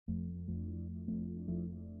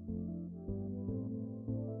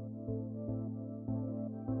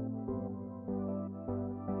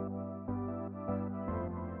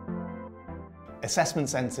Assessment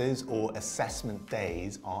centres or assessment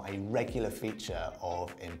days are a regular feature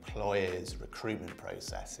of employers' recruitment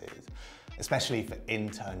processes, especially for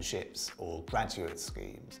internships or graduate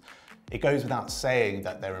schemes. It goes without saying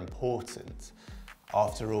that they're important.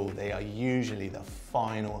 After all, they are usually the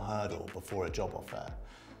final hurdle before a job offer.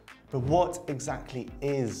 But what exactly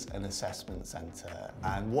is an assessment centre,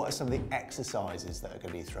 and what are some of the exercises that are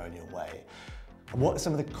going to be thrown your way? And what are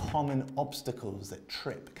some of the common obstacles that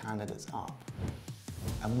trip candidates up?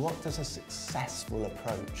 And what does a successful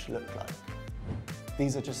approach look like?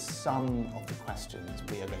 These are just some of the questions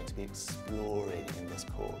we are going to be exploring in this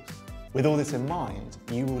course. With all this in mind,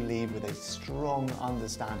 you will leave with a strong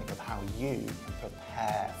understanding of how you can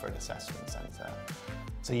prepare for an assessment centre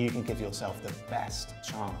so you can give yourself the best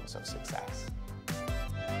chance of success.